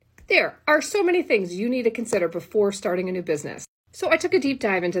There are so many things you need to consider before starting a new business. So I took a deep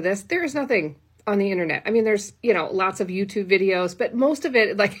dive into this. There is nothing on the internet. I mean, there's, lots of YouTube videos, but most of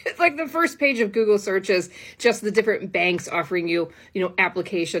it, like the first page of Google search is just the different banks offering you,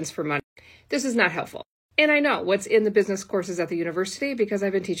 applications for money. This is not helpful. And I know what's in the business courses at the university because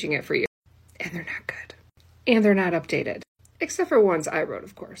I've been teaching it for years. And they're not good. And they're not updated. Except for ones I wrote,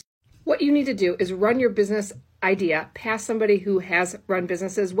 of course. What you need to do is run your business idea past somebody who has run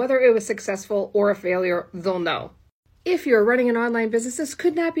businesses. Whether it was successful or a failure, they'll know. If you're running an online business, this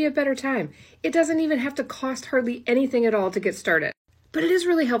could not be a better time. It doesn't even have to cost hardly anything at all to get started. But it is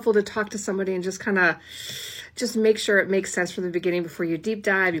really helpful to talk to somebody and just make sure it makes sense from the beginning before you deep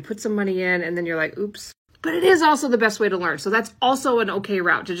dive, you put some money in, and then you're like, oops. But it is also the best way to learn. So that's also an okay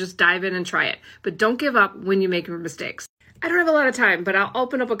route to just dive in and try it. But don't give up when you make mistakes. I don't have a lot of time, but I'll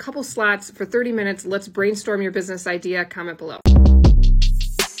open up a couple slots for 30 minutes. Let's brainstorm your business idea. Comment below.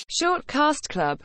 Shortcast Club.